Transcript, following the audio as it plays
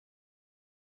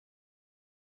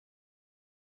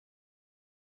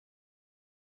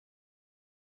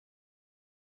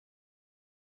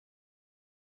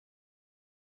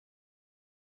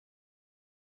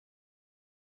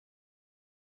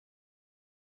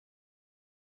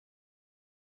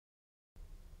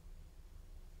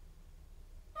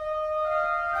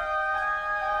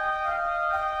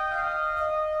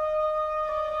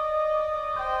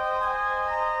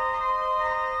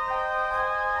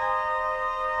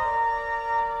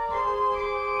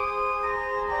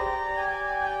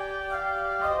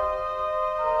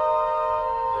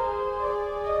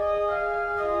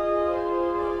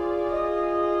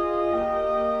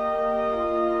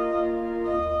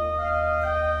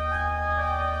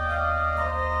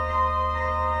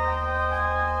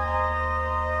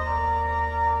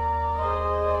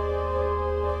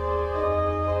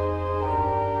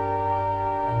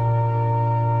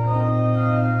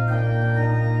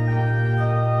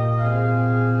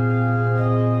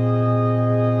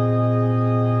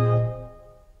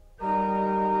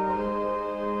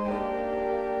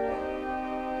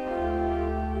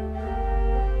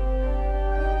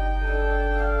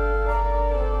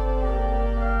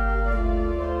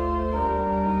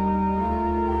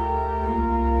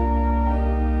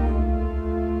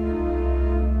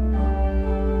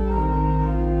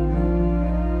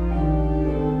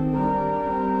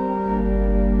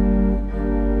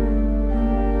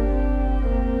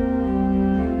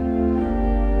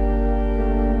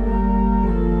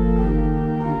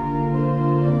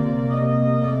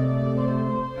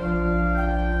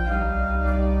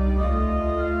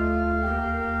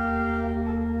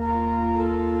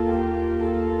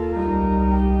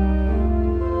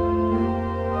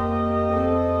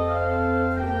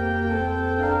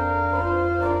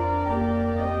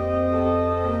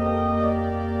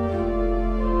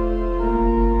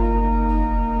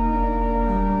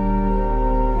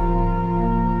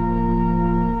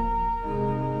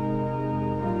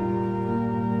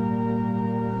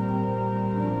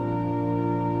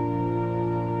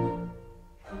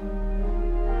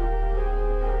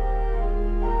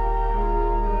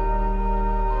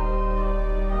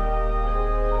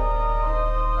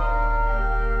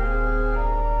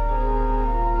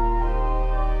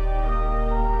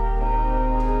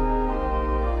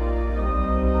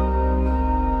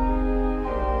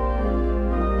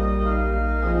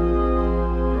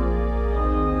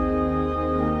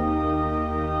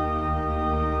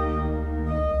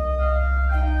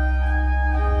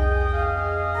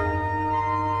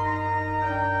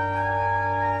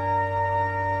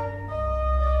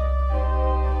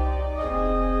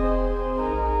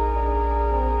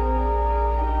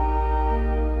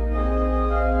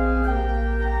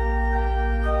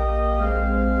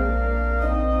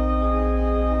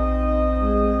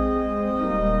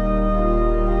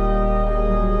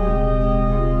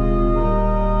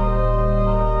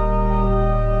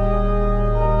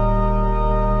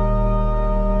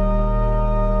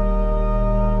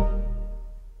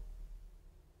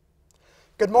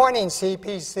Good morning,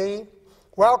 CPC.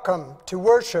 Welcome to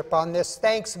worship on this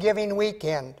Thanksgiving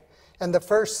weekend and the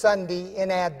first Sunday in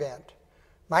Advent.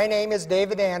 My name is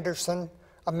David Anderson,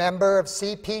 a member of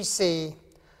CPC.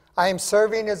 I am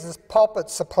serving as the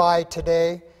pulpit supply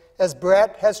today as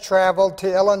Brett has traveled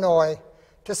to Illinois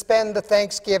to spend the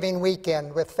Thanksgiving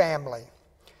weekend with family.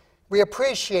 We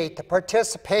appreciate the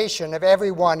participation of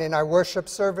everyone in our worship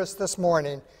service this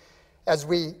morning as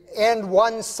we end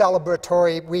one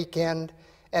celebratory weekend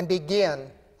and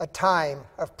begin a time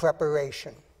of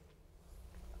preparation.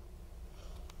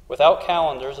 Without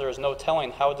calendars, there is no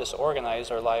telling how disorganized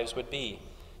our lives would be.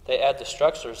 They add the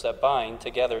structures that bind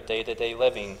together day-to-day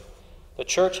living. The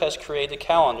church has created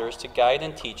calendars to guide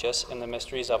and teach us in the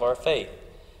mysteries of our faith.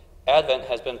 Advent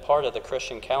has been part of the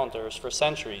Christian calendars for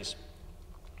centuries.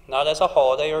 Not as a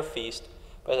holiday or feast,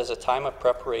 but as a time of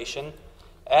preparation.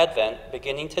 Advent,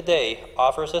 beginning today,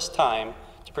 offers us time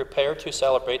to prepare to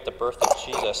celebrate the birth of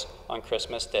Jesus on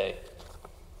Christmas Day.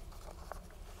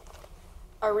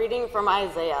 A reading from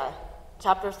Isaiah,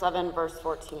 chapter 7, verse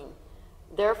 14.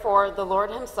 Therefore, the Lord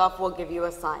himself will give you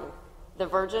a sign. The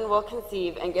virgin will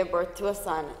conceive and give birth to a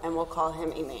son, and will call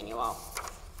him Emmanuel.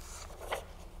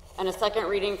 And a second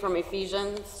reading from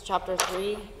Ephesians, chapter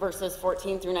 3, verses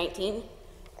 14 through 19.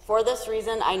 For this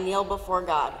reason I kneel before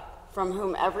God, from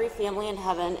whom every family in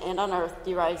heaven and on earth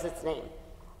derives its name.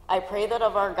 I pray that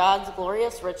of our God's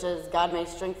glorious riches, God may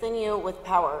strengthen you with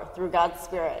power through God's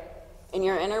Spirit in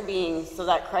your inner being, so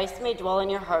that Christ may dwell in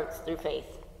your hearts through faith.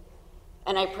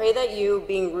 And I pray that you,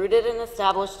 being rooted and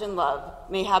established in love,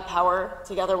 may have power,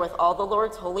 together with all the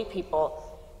Lord's holy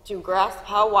people, to grasp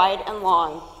how wide and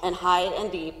long and high and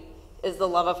deep is the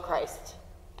love of Christ,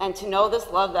 and to know this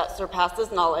love that surpasses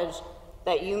knowledge,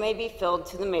 that you may be filled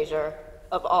to the measure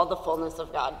of all the fullness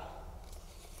of God.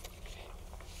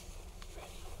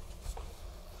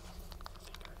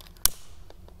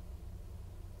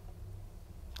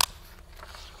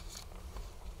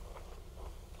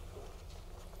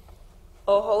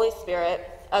 O Holy Spirit,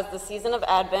 as the season of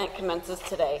Advent commences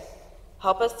today,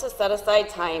 help us to set aside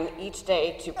time each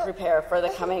day to prepare for the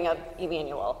coming of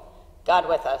Emmanuel, God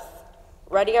with us.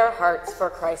 Ready our hearts for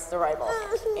Christ's arrival.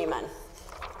 Amen.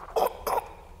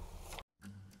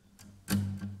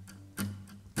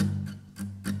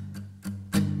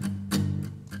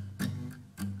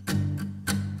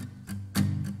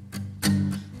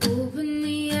 Open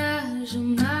the eyes of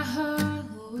my heart,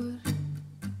 Lord.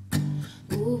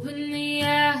 Open the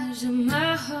eyes of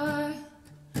my heart.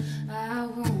 I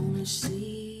want to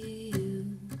see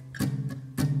you.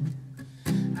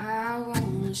 I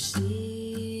want to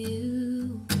see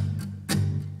you.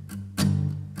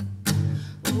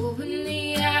 Open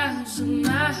the eyes of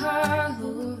my heart,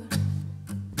 Lord.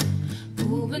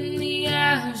 Open the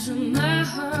eyes of my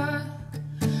heart.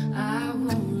 I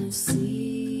want to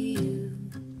see you.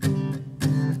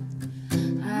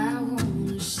 I want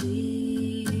to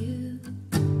see you.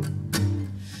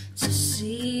 To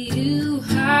see you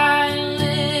high and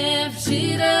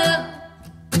lifted up,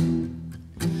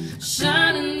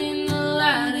 shining in the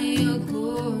light of your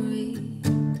glory.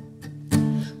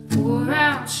 Pour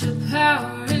out your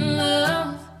power and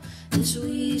love as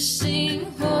we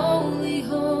sing, holy,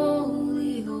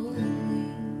 holy,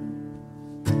 holy.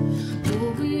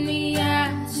 Open the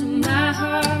eyes of my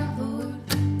heart, Lord.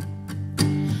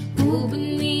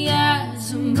 Open the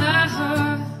eyes of my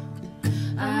heart.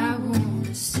 I want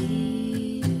to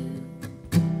see you.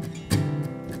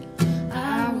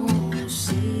 I want to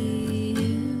see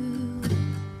you.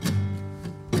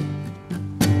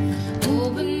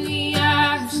 Open the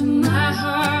eyes of my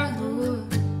heart,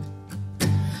 Lord.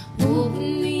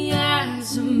 Open the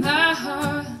eyes of my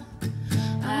heart.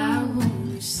 I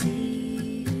want to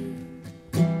see you.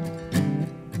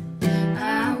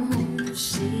 I want to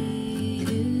see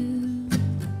you.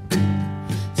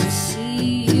 To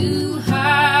see you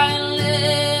high and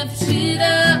lifted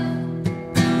up,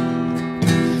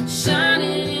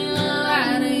 shining in the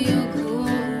light of your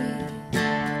glory.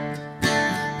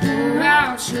 Pour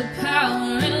out your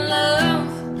power and love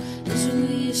as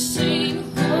we sing,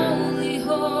 holy,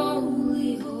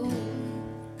 holy, holy.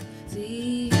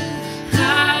 See you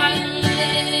high and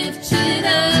lifted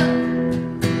up,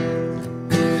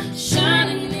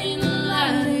 shining in the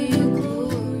light of your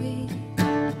glory.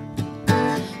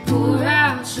 Pour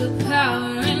out your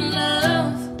power and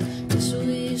love as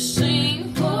we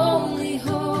sing, holy,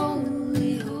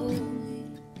 holy, holy.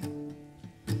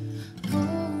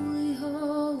 Holy,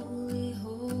 holy,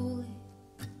 holy.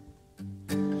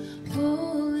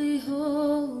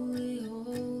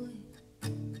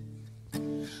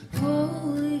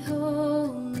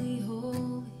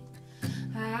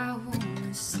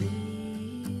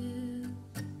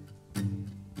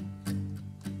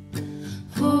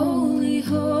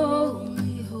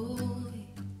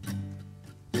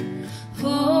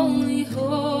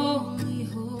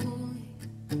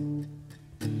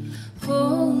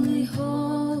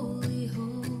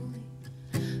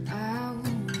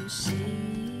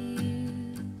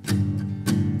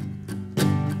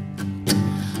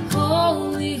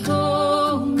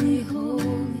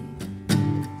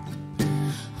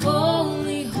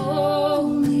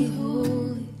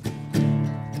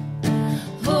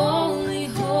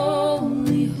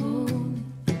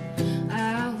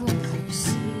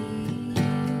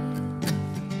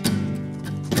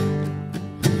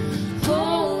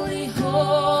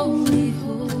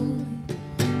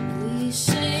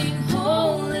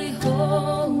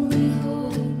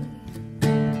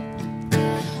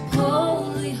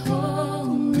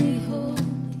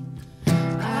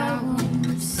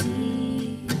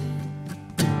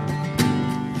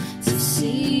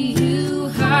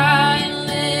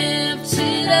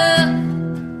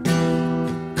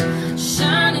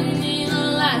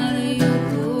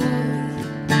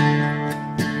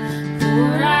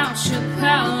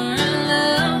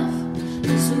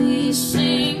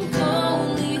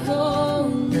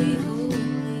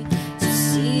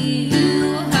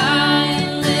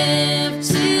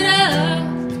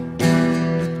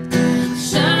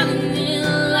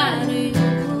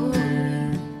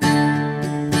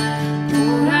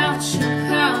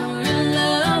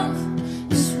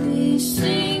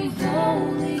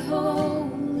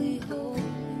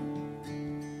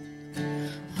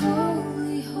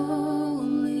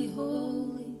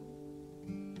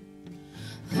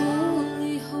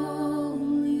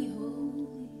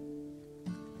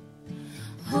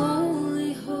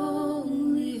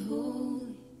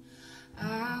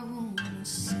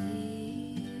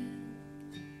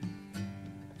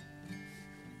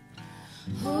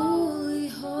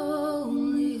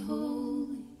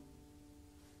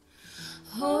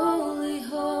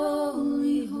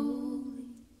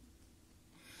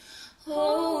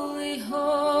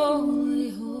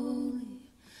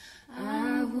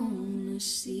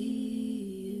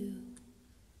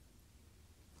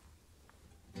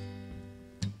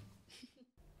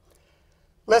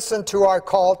 Listen to our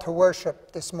call to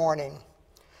worship this morning.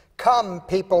 Come,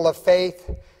 people of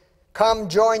faith, come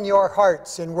join your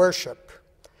hearts in worship.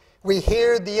 We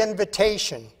hear the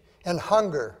invitation and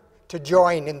hunger to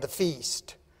join in the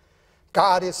feast.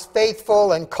 God is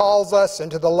faithful and calls us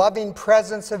into the loving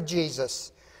presence of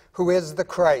Jesus, who is the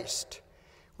Christ.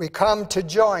 We come to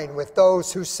join with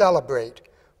those who celebrate,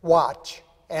 watch,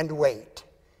 and wait.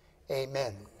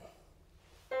 Amen.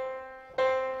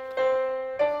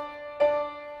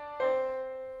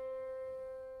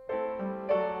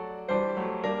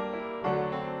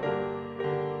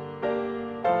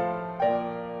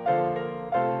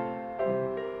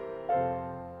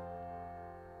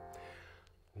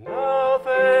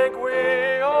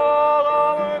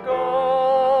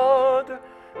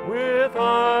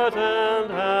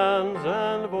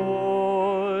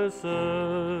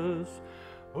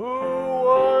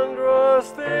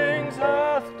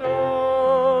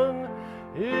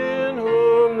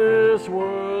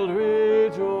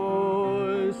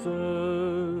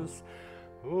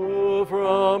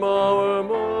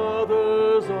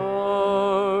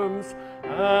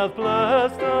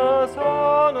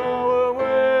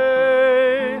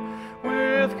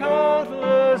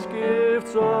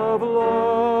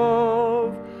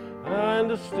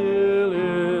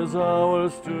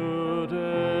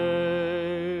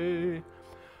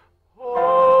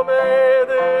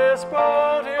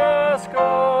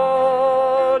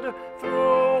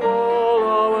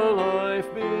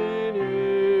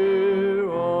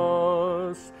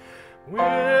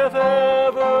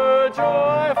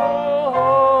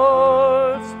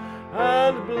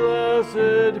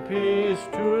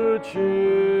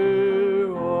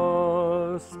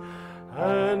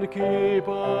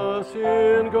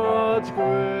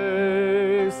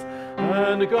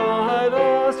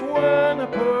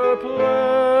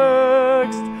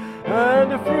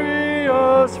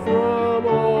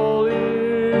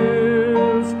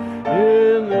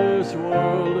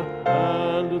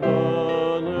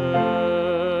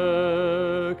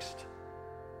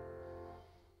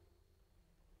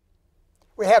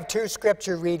 We have two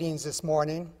scripture readings this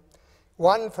morning.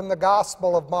 One from the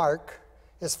Gospel of Mark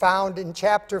is found in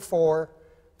chapter 4,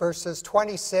 verses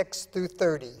 26 through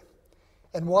 30,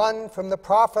 and one from the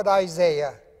prophet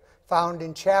Isaiah, found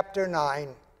in chapter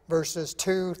 9, verses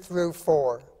 2 through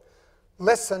 4.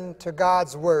 Listen to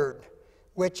God's word,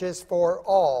 which is for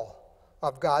all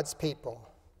of God's people.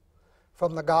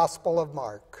 From the Gospel of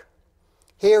Mark.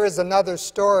 Here is another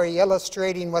story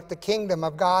illustrating what the kingdom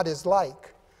of God is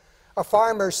like. A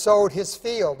farmer sowed his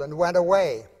field and went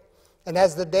away. And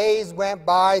as the days went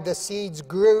by, the seeds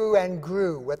grew and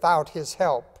grew without his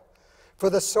help, for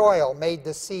the soil made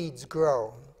the seeds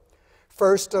grow.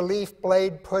 First a leaf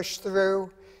blade pushed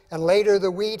through, and later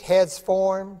the wheat heads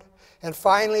formed, and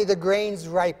finally the grains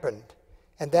ripened.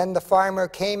 And then the farmer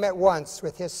came at once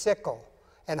with his sickle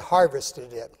and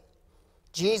harvested it.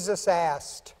 Jesus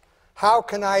asked, "How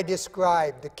can I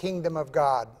describe the kingdom of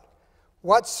God?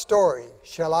 What story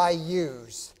shall I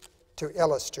use to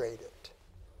illustrate it?"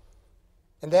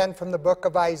 And then from the book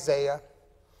of Isaiah,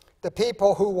 "The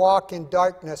people who walk in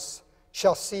darkness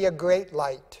shall see a great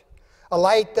light, a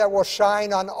light that will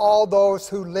shine on all those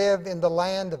who live in the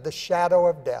land of the shadow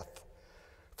of death.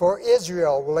 For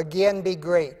Israel will again be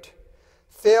great,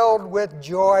 filled with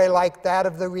joy like that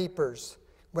of the reapers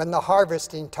when the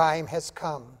harvesting time has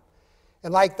come,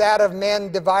 and like that of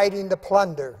men dividing the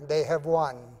plunder they have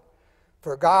won.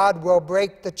 For God will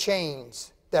break the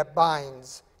chains that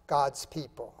binds God's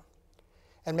people."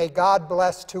 And may God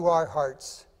bless to our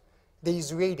hearts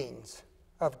these readings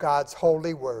of God's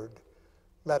holy word.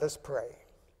 Let us pray.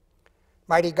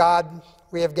 Mighty God,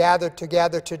 we have gathered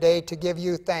together today to give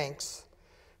you thanks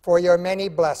for your many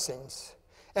blessings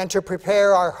and to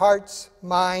prepare our hearts,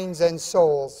 minds, and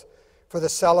souls for the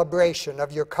celebration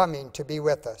of your coming to be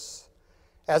with us.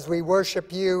 As we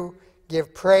worship you,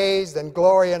 give praise and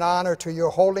glory and honor to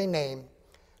your holy name.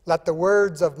 Let the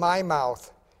words of my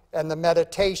mouth and the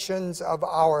meditations of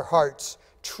our hearts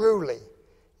truly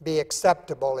be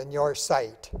acceptable in your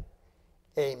sight.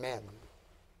 Amen.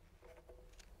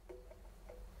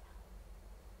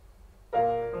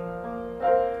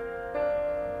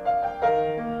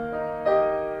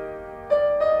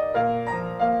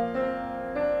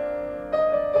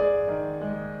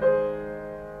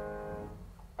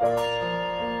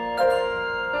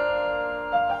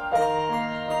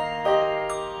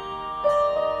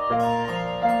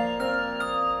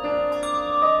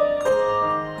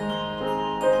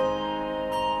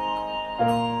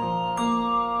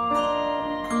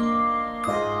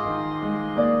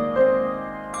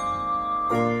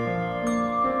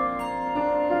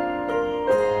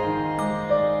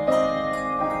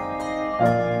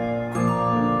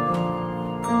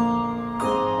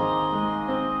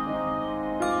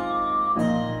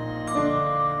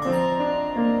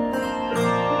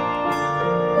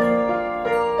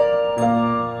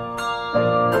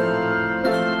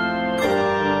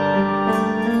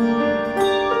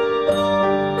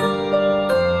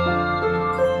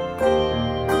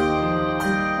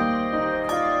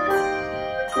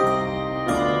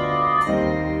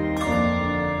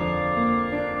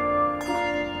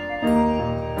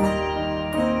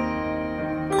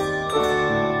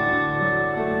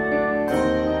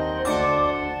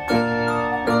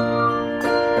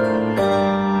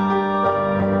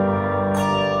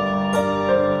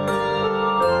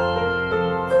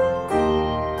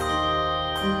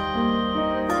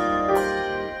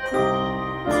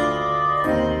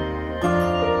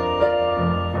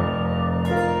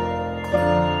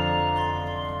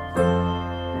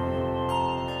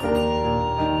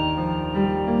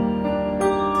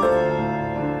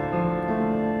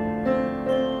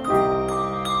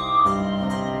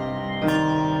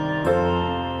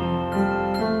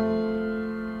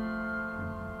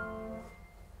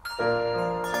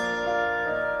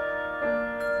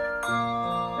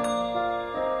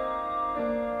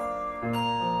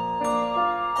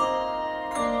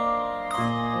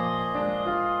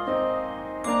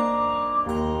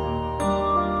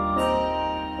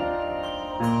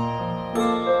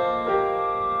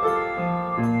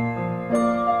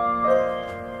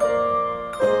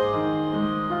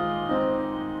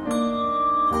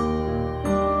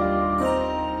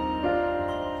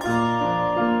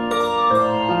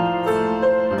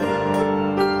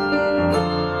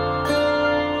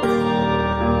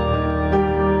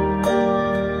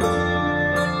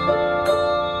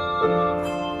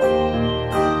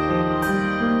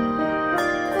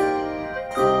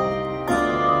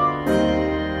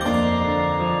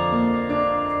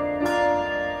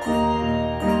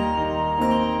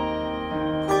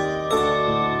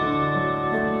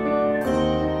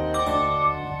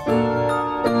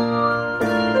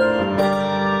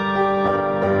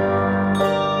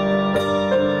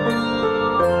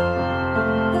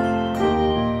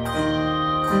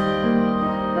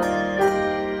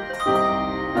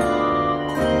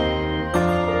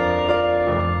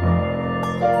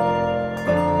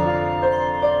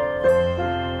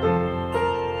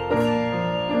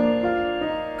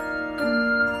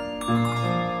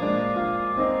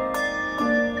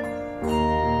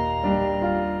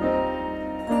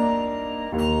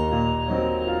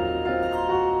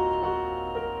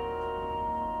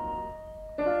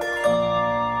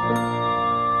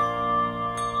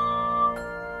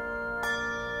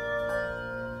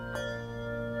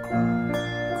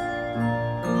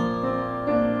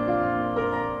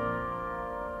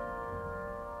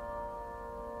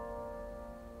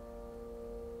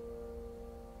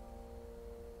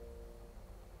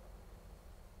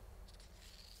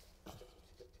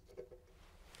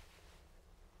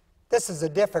 This is a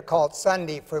difficult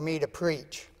Sunday for me to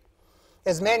preach.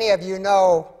 As many of you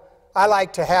know, I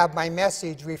like to have my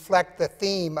message reflect the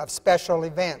theme of special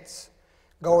events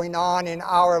going on in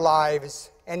our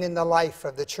lives and in the life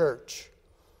of the church.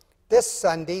 This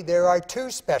Sunday, there are two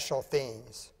special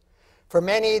themes. For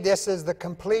many, this is the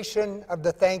completion of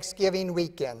the Thanksgiving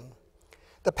weekend.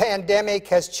 The pandemic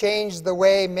has changed the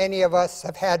way many of us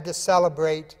have had to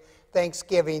celebrate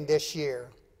Thanksgiving this year.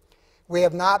 We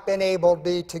have not been able to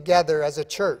be together as a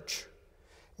church.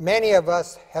 Many of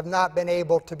us have not been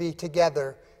able to be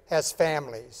together as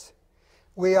families.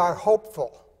 We are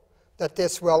hopeful that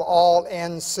this will all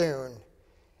end soon,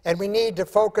 and we need to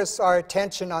focus our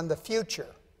attention on the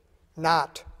future,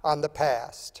 not on the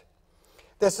past.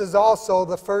 This is also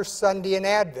the first Sunday in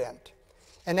Advent.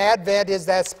 And Advent is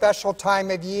that special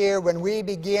time of year when we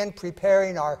begin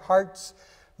preparing our hearts,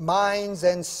 minds,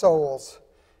 and souls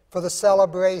for the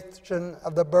celebration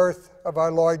of the birth of our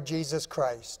Lord Jesus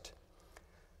Christ.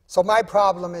 So my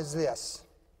problem is this: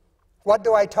 what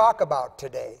do I talk about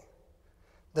today?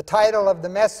 The title of the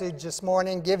message this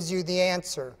morning gives you the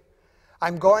answer.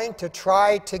 I'm going to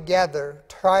try to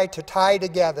tie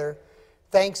together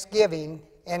Thanksgiving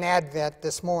and Advent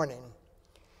this morning.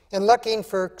 In looking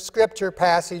for scripture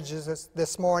passages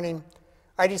this morning,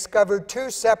 I discovered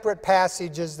two separate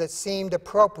passages that seemed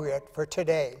appropriate for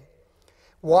today.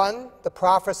 One, the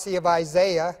prophecy of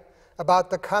Isaiah about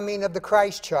the coming of the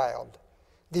Christ child.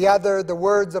 The other, the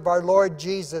words of our Lord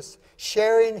Jesus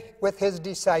sharing with his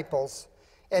disciples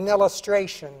an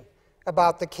illustration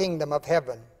about the kingdom of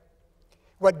heaven.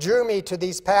 What drew me to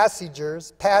these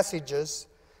passages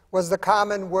was the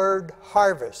common word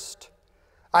harvest.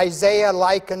 Isaiah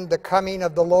likened the coming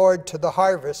of the Lord to the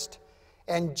harvest,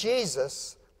 and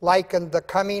Jesus likened the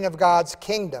coming of God's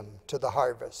kingdom to the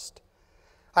harvest.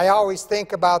 I always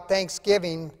think about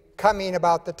Thanksgiving coming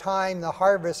about the time the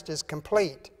harvest is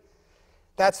complete.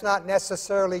 That's not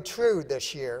necessarily true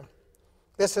this year.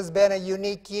 This has been a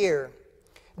unique year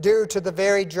due to the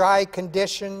very dry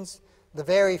conditions, the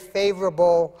very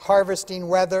favorable harvesting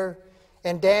weather,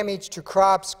 and damage to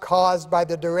crops caused by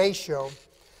the derecho.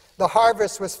 The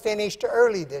harvest was finished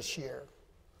early this year.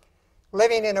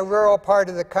 Living in a rural part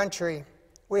of the country,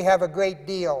 we have a great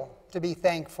deal to be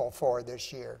thankful for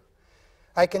this year.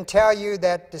 I can tell you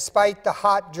that despite the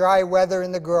hot, dry weather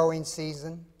in the growing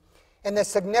season and the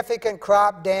significant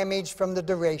crop damage from the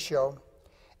derecho,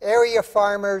 area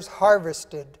farmers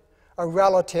harvested a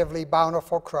relatively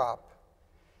bountiful crop.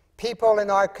 People in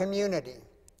our community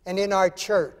and in our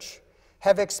church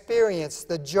have experienced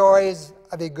the joys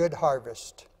of a good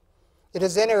harvest. It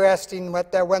is interesting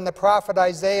that when the prophet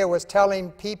Isaiah was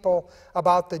telling people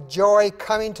about the joy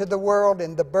coming to the world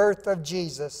in the birth of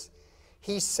Jesus,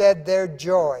 he said their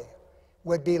joy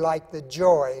would be like the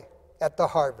joy at the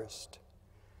harvest.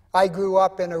 I grew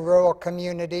up in a rural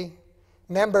community.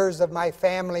 Members of my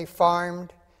family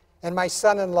farmed, and my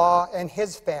son-in-law and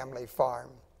his family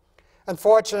farmed.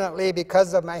 Unfortunately,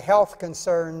 because of my health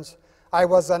concerns, I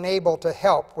was unable to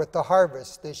help with the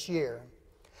harvest this year.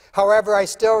 However, I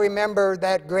still remember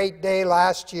that great day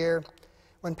last year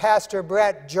when Pastor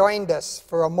Brett joined us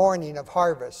for a morning of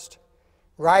harvest,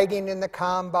 riding in the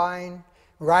combine,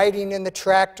 riding in the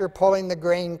tractor pulling the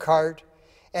grain cart,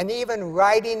 and even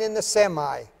riding in the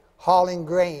semi hauling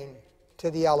grain to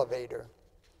the elevator.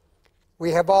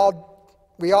 We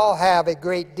all have a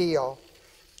great deal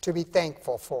to be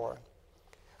thankful for.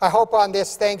 I hope on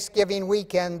this Thanksgiving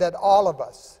weekend that all of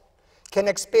us can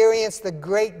experience the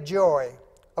great joy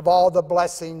of all the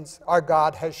blessings our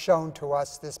God has shown to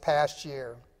us this past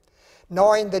year.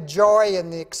 Knowing the joy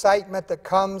and the excitement that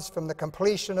comes from the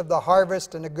completion of the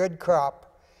harvest and a good crop,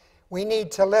 we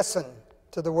need to listen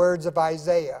to the words of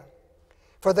Isaiah.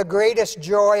 For the greatest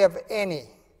joy of any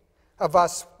of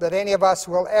us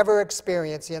will ever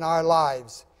experience in our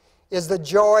lives is the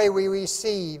joy we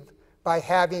receive by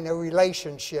having a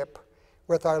relationship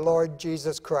with our Lord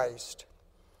Jesus Christ.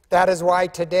 That is why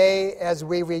today, as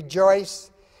we rejoice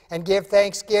and give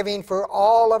thanksgiving for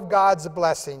all of God's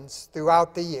blessings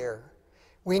throughout the year,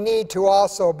 we need to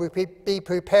also be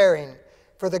preparing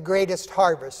for the greatest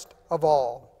harvest of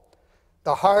all.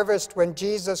 The harvest when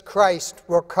Jesus Christ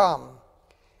will come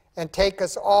and take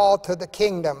us all to the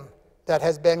kingdom that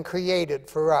has been created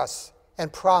for us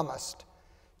and promised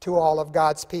to all of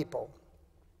God's people.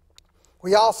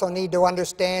 We also need to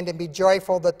understand and be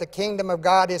joyful that the kingdom of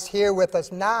God is here with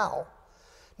us now,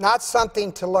 not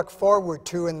something to look forward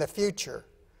to in the future.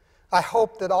 I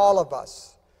hope that all of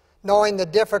us, knowing the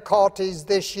difficulties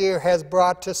this year has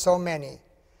brought to so many,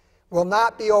 will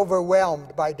not be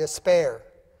overwhelmed by despair,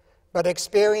 but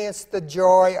experience the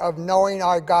joy of knowing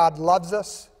our God loves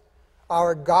us,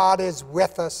 our God is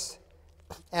with us,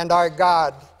 and our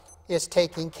God is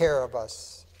taking care of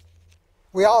us.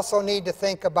 We also need to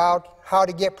think about how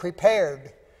to get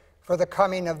prepared for the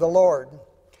coming of the Lord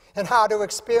and how to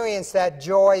experience that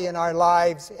joy in our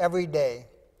lives every day.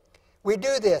 We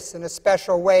do this in a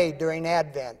special way during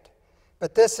Advent,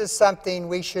 but this is something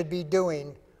we should be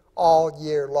doing all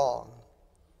year long.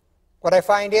 What I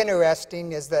find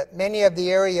interesting is that many of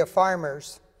the area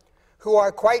farmers who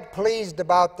are quite pleased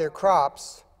about their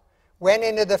crops went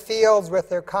into the fields with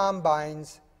their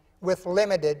combines with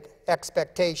limited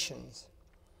expectations.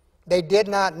 They did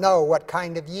not know what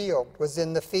kind of yield was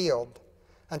in the field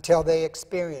until they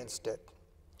experienced it.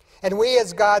 And we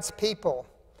as God's people,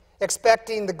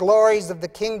 expecting the glories of the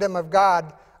kingdom of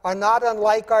God, are not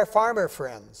unlike our farmer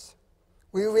friends.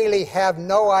 We really have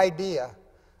no idea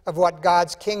of what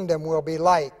God's kingdom will be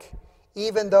like,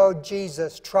 even though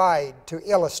Jesus tried to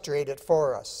illustrate it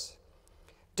for us.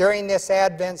 During this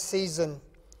Advent season,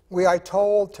 we are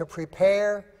told to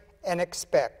prepare and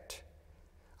expect.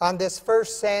 On this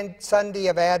first Sunday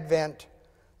of Advent,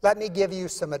 let me give you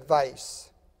some advice.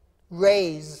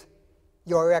 Raise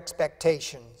your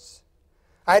expectations.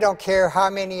 I don't care how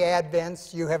many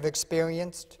Advents you have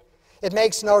experienced. It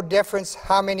makes no difference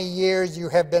how many years you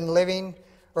have been living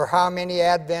or how many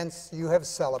Advents you have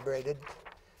celebrated.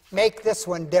 Make this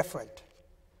one different.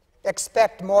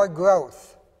 Expect more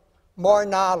growth, more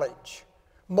knowledge,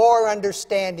 more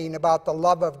understanding about the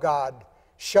love of God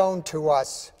shown to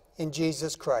us in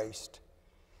Jesus Christ.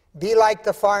 Be like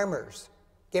the farmers,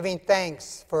 giving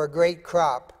thanks for a great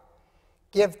crop.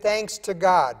 Give thanks to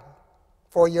God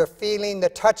for your feeling the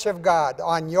touch of God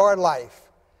on your life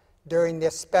during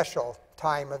this special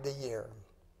time of the year.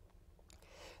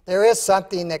 There is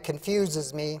something that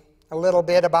confuses me a little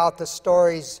bit about the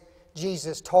stories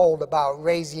Jesus told about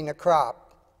raising a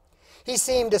crop. He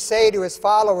seemed to say to his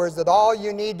followers that all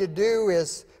you need to do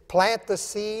is plant the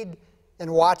seed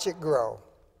and watch it grow.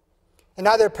 In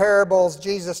other parables,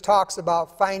 Jesus talks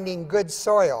about finding good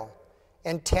soil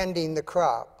and tending the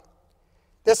crop.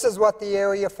 This is what the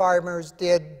area farmers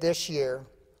did this year.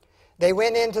 They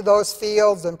went into those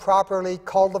fields and properly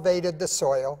cultivated the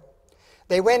soil.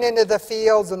 They went into the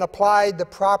fields and applied the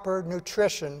proper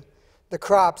nutrition the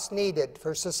crops needed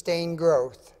for sustained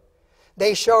growth.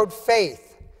 They showed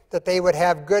faith that they would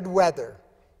have good weather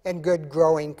and good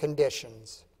growing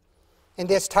conditions. In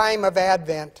this time of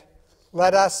Advent,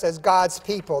 let us as God's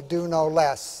people do no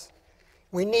less.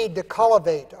 We need to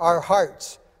cultivate our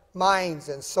hearts, minds,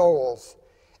 and souls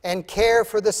and care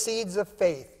for the seeds of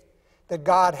faith that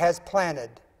God has planted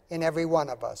in every one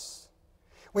of us.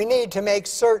 We need to make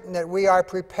certain that we are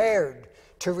prepared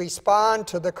to respond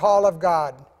to the call of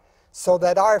God so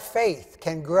that our faith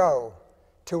can grow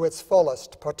to its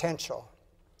fullest potential.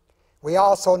 We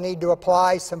also need to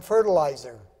apply some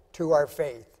fertilizer to our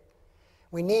faith.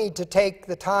 We need to take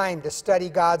the time to study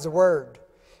God's Word.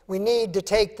 We need to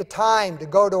take the time to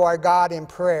go to our God in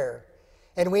prayer.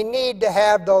 And we need to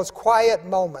have those quiet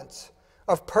moments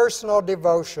of personal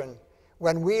devotion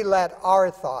when we let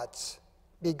our thoughts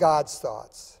be God's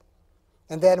thoughts.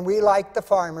 And then we, like the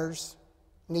farmers,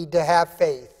 need to have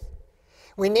faith.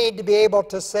 We need to be able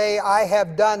to say, I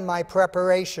have done my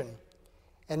preparation,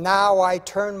 and now I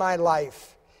turn my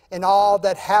life and all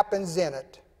that happens in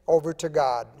it over to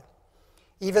God.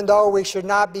 Even though we should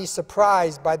not be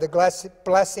surprised by the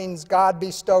blessings God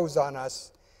bestows on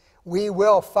us, we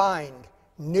will find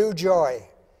new joy,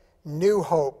 new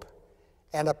hope,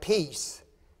 and a peace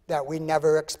that we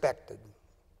never expected.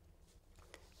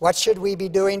 What should we be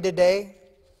doing today?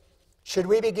 Should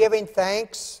we be giving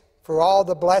thanks for all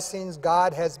the blessings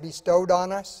God has bestowed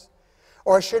on us?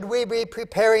 Or should we be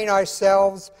preparing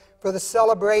ourselves for the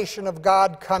celebration of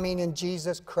God coming in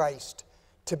Jesus Christ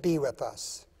to be with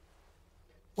us?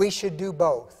 We should do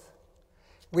both.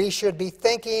 We should be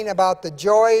thinking about the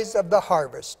joys of the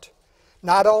harvest,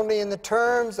 not only in the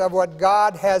terms of what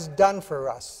God has done for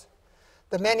us,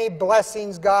 the many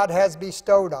blessings God has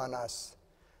bestowed on us,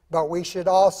 but we should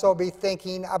also be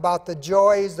thinking about the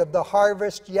joys of the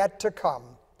harvest yet to come,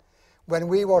 when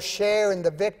we will share in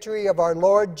the victory of our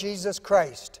Lord Jesus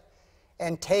Christ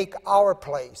and take our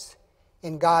place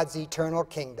in God's eternal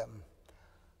kingdom.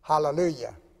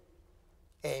 Hallelujah.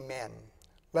 Amen.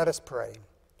 Let us pray.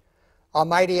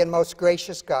 Almighty and most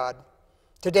gracious God,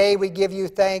 today we give you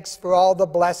thanks for all the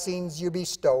blessings you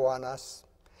bestow on us.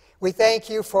 We thank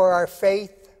you for our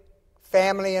faith,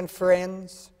 family, and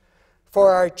friends,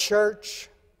 for our church,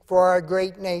 for our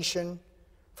great nation,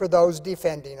 for those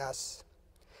defending us.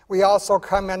 We also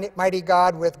come, mighty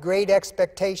God, with great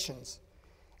expectations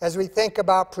as we think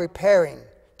about preparing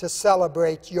to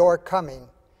celebrate your coming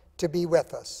to be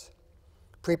with us.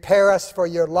 Prepare us for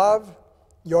your love,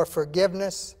 your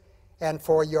forgiveness, and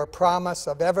for your promise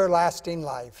of everlasting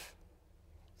life.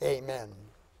 Amen.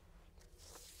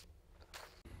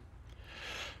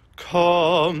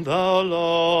 Come, thou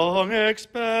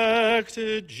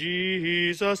long-expected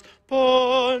Jesus,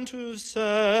 born to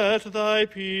set thy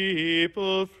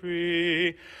people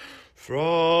free.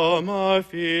 From our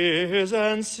fears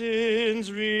and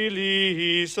sins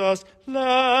release us,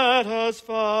 let us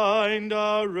find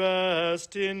our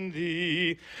rest in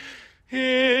thee.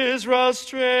 Israel's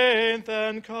strength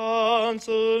and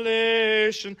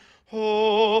consolation,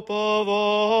 hope of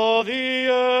all the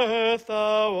earth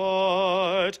thou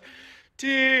art,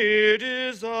 dear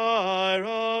desire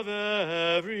of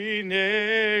every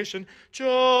nation,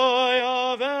 joy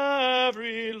of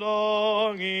every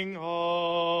longing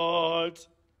heart.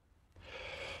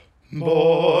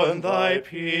 Born thy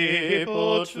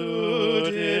people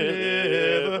to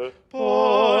deliver,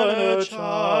 born a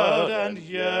child and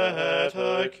yet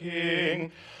a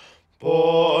king,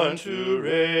 born to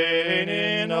reign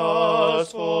in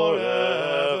us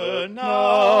forever,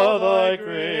 now thy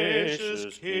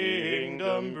gracious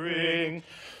kingdom bring.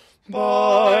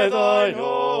 By thine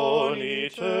own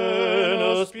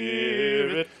eternal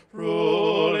Spirit,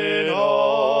 rule in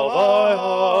all thy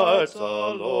hearts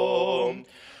alone.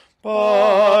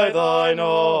 By thine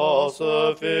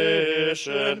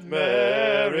all-sufficient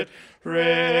merit,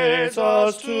 raise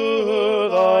us to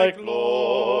thy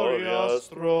glorious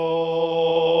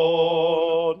throne.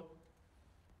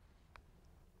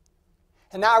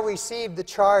 And now receive the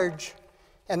charge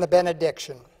and the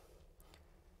benediction.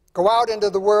 Go out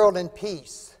into the world in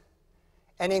peace,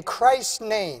 and in Christ's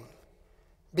name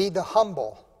be the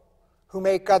humble who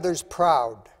make others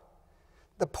proud,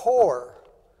 the poor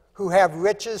who have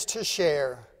riches to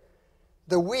share,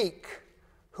 the weak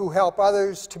who help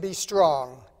others to be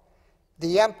strong,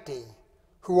 the empty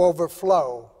who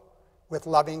overflow with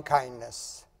loving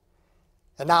kindness.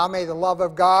 And now may the love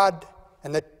of God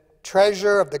and the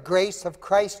treasure of the grace of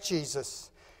Christ Jesus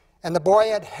and the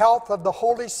buoyant health of the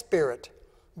Holy Spirit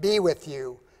be with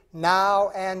you now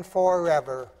and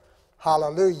forever.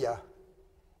 Hallelujah.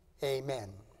 Amen.